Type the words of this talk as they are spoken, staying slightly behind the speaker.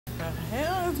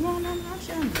hell is going on my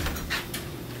channel?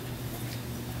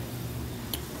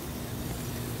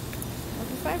 What's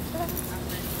the safe stuff?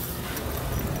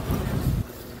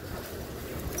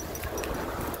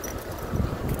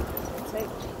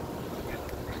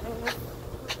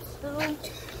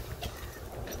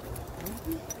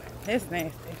 It's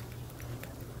nasty.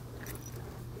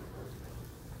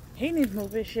 He needs to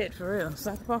move his shit for real.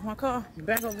 So I can park my car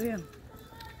back over here.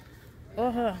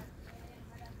 Or her.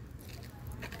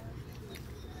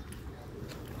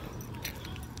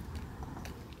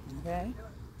 Okay.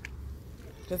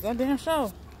 Because that damn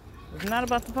show was not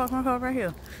about to park my car right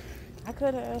here. I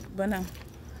could have, but no.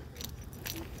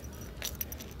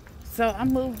 So I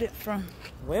moved it from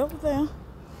way over there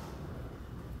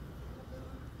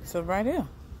to right here.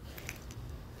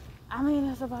 I mean,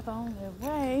 that's about the only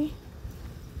way.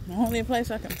 The only place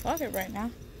I can park it right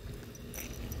now.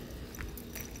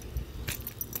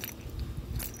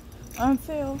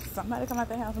 Until somebody come out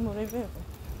their house and move their vehicle.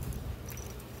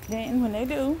 Then when they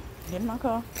do, get in my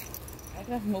car, I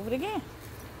just move it again.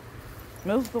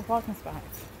 Multiple parking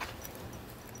spots.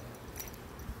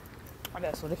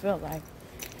 That's what it felt like.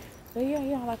 So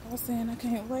yeah, like I was saying, I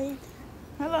can't wait.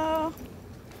 Hello.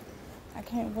 I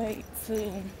can't wait to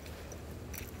get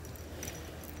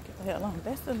the hell on.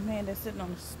 That's the man that's sitting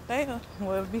on the stair.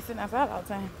 Well, be sitting outside all the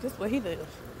time. This is where he lives.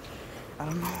 I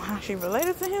don't know how she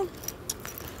related to him,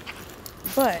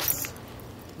 but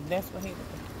that's what he lives.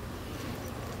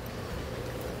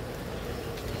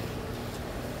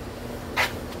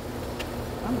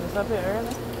 I'm just up here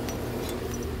early.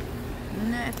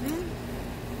 Nothing.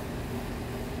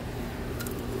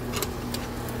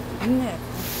 Well, yeah,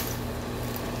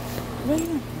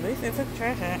 at least they took the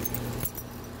trash out.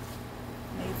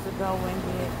 Needs to go and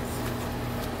get.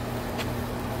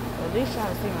 Well, at least try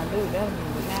to see my dude. That'll be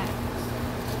nice.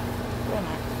 Real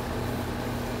nice.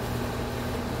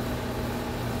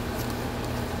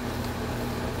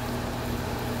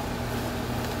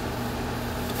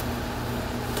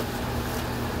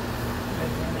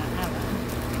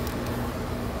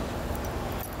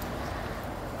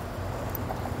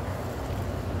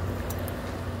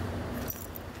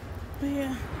 But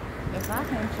yeah, if I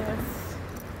can just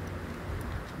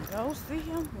go see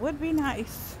him, would be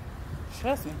nice.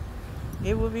 Trust me,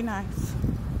 it would be nice.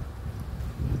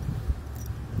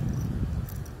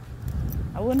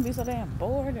 I wouldn't be so damn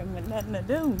bored and with nothing to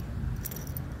do.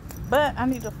 But I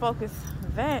need to focus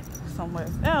that somewhere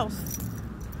else.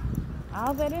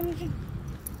 All that energy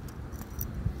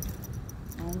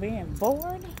on being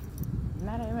bored,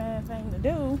 not having anything to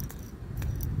do.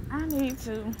 I need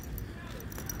to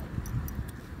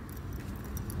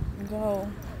go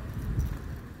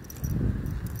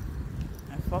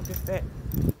and focus that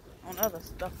on other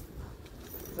stuff.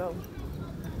 So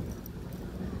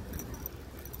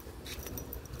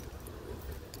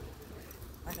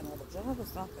like another job or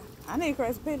something. I need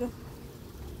Crazy Peter.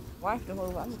 Wife to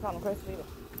move. I just call him Crazy Peter.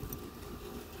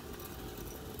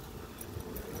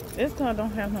 This car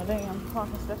don't have no damn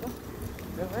parking sticker.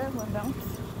 The red one don't.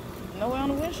 Nowhere on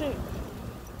the windshield.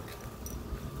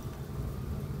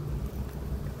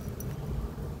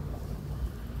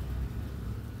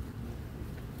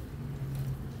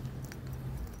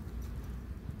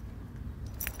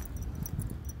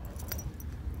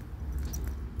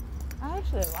 I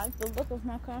actually like the look of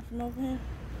my car from over here.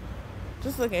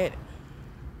 Just look at it.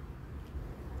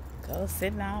 Color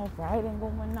sitting all bright and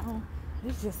going on.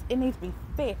 It's just, it needs to be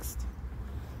fixed.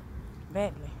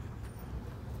 Badly.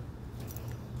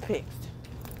 Fixed.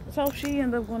 So she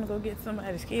ended up going to go get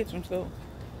somebody's kids from school.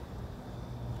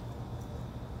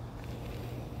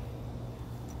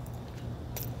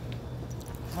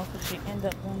 Hopefully she end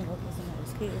up going to go get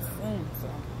somebody's kids soon. So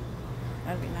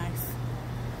that'd be nice.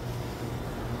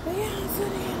 But yeah, until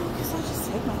then, I guess I'll just